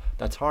hours,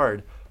 that's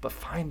hard. But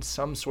find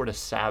some sort of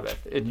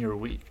Sabbath in your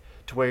week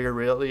to where you're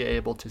really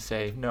able to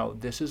say, no,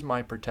 this is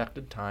my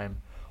protected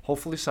time.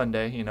 Hopefully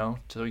Sunday,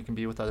 so you can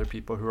be with other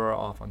people who are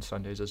off on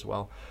Sundays as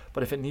well.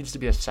 But if it needs to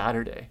be a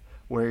Saturday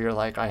where you're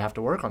like, I have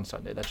to work on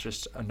Sunday, that's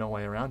just no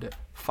way around it.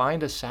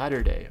 Find a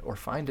Saturday or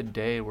find a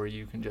day where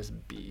you can just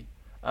be.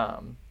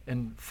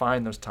 And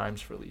find those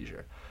times for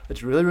leisure.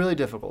 It's really, really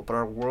difficult, but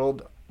our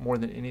world, more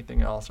than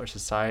anything else, our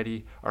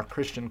society, our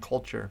Christian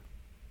culture,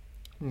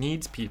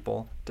 needs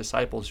people,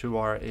 disciples who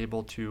are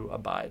able to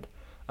abide.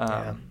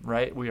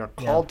 Right? We are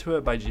called to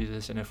it by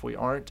Jesus, and if we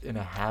aren't in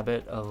a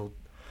habit of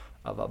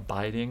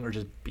abiding or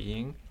just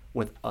being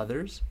with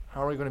others,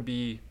 how are we going to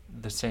be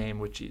the same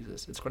with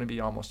Jesus? It's going to be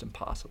almost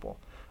impossible.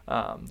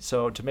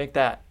 So to make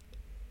that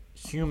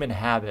human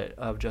habit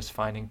of just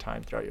finding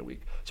time throughout your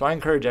week. So I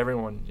encourage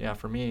everyone,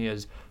 for me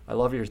is I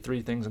love your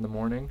 3 things in the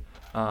morning,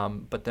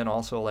 but then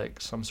also like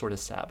some sort of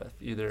Sabbath,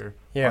 either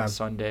on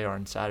Sunday or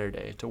on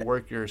Saturday to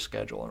work your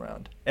schedule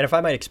around. And if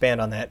I might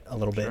expand on that a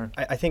little bit,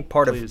 I think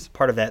part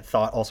of that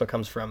thought also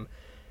comes from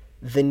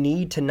the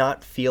need to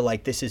not feel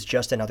like this is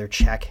just another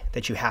check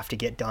that you have to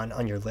get done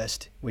on your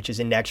list, which is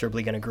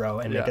inexorably going to grow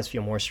and make us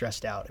feel more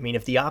stressed out. I mean,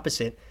 if the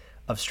opposite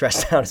of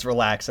stressed out is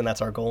relaxed, and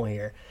that's our goal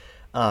here,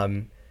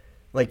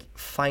 like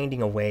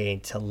finding a way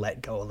to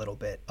let go a little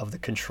bit of the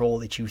control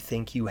that you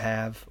think you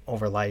have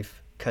over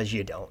life because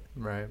you don't.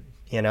 Right.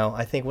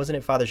 I think, wasn't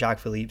it Father Jacques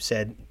Philippe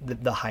said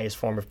the highest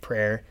form of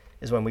prayer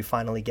is when we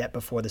finally get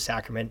before the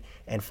sacrament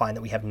and find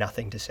that we have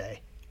nothing to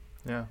say.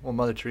 Yeah. Well,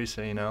 Mother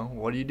Teresa,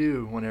 what do you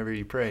do whenever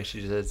you pray?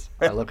 She says,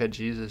 I look at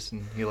Jesus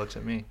and he looks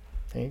at me.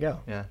 There you go.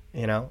 Yeah.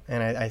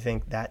 And I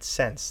think that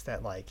sense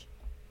that like,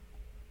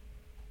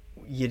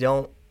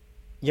 you're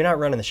not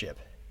running the ship.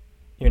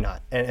 You're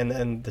not.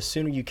 And the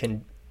sooner you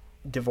can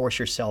divorce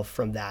yourself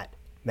from that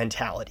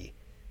mentality,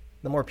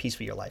 the more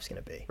peaceful your life's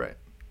going to be. Right.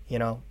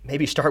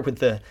 Maybe start with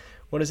the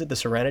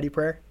serenity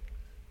prayer,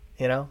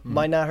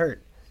 might not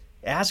hurt.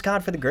 Ask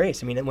God for the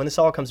grace. I mean, when this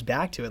all comes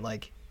back to it,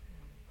 like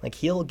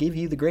he'll give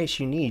you the grace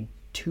you need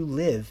to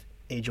live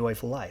a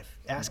joyful life.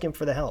 Ask him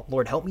for the help.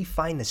 Lord, help me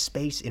find the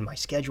space in my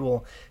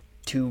schedule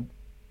to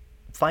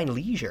find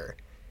leisure,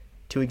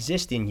 to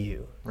exist in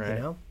you,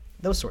 right.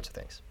 Those sorts of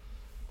things.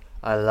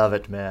 I love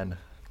it, man.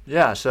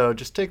 Yeah, so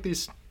just take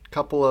these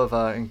couple of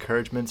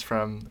encouragements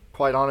from,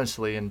 quite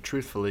honestly and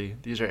truthfully,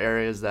 these are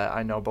areas that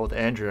I know both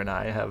Andrew and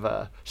I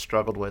have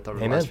struggled with over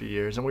the last few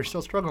years, and we're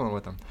still struggling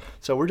with them.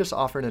 So we're just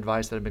offering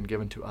advice that have been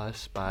given to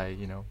us by,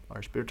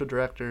 our spiritual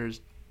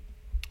directors,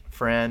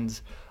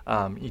 friends,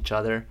 each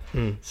other.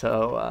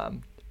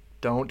 So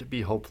don't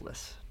be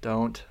hopeless.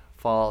 Don't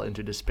fall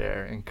into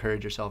despair.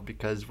 Encourage yourself,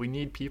 because we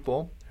need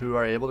people who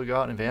are able to go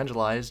out and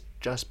evangelize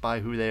just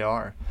by who they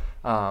are.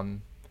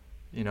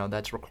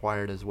 That's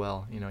required as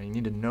well. You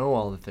need to know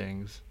all the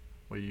things.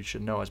 Well, you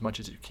should know as much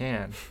as you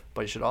can,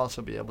 but you should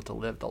also be able to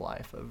live the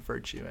life of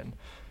virtue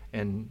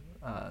and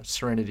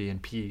serenity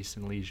and peace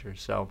and leisure.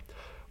 So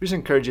we just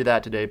encourage you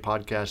that today,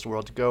 podcast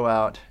world, to go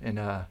out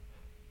and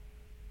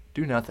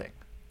do nothing.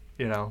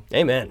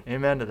 Amen.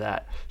 Amen to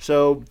that.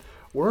 So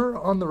we're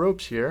on the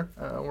ropes here.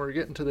 We're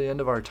getting to the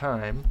end of our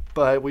time,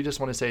 but we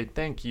just want to say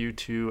thank you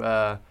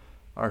to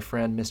our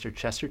friend Mr.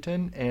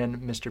 Chesterton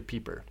and Mr.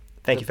 Pieper.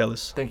 Thank you,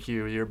 fellas. Thank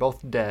you. You're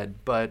both dead,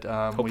 but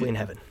hopefully in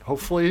heaven.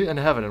 Hopefully in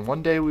heaven, and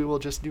one day we will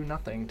just do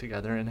nothing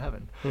together in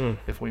heaven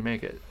if we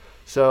make it.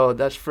 So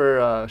that's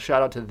for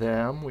shout out to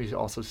them. We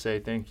also say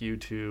thank you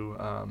to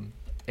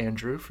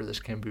Andrew for this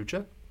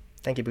kombucha.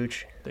 Thank you,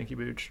 Booch. Thank you,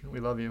 Booch. We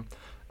love you.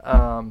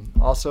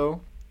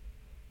 Also,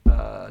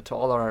 to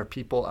all our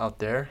people out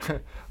there,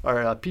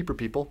 our Pieper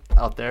people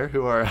out there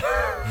who are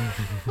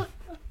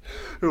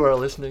who are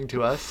listening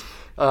to us.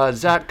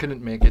 Zach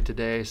couldn't make it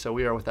today, so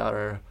we are without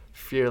our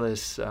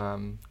fearless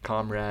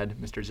comrade,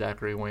 Mr.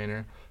 Zachary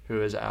Weiner,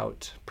 who is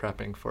out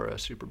prepping for a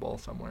Super Bowl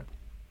somewhere.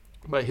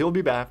 But he'll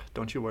be back,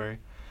 don't you worry.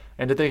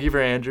 And to thank you for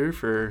Andrew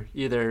for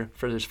either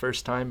for his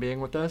first time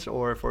being with us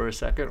or for a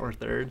second or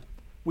third.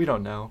 We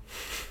don't know.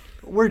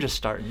 We're just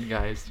starting,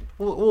 guys.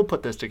 We'll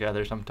put this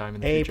together sometime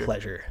in the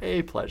future.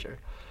 A pleasure.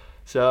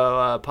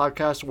 So,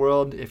 podcast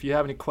world, if you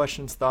have any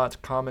questions, thoughts,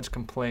 comments,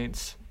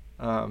 complaints,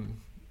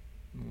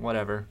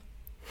 whatever,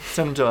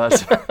 send them to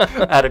us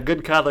at a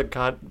good Catholic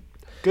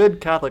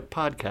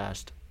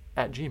podcast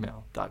at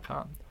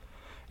gmail.com.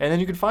 And then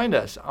you can find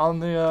us on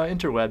the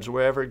interwebs,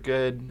 wherever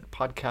good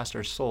podcasts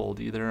are sold,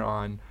 either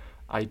on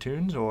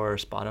iTunes or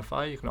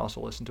Spotify. You can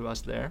also listen to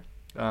us there.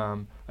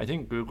 I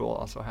think Google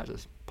also has a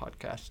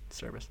podcast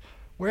service.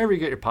 Wherever you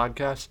get your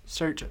podcasts,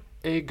 search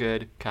A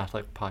Good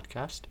Catholic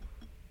Podcast.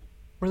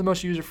 We're the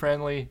most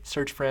user-friendly,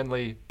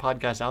 search-friendly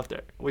podcast out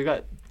there. We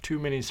got too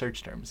many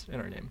search terms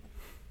in our name,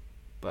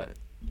 but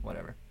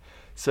whatever.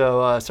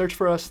 So search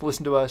for us,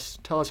 listen to us,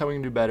 tell us how we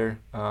can do better,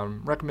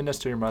 recommend us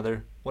to your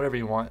mother, whatever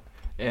you want.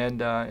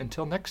 And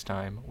until next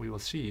time, we will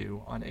see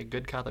you on A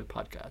Good Catholic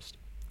Podcast.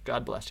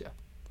 God bless you.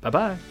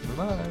 Bye-bye.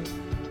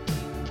 Bye-bye.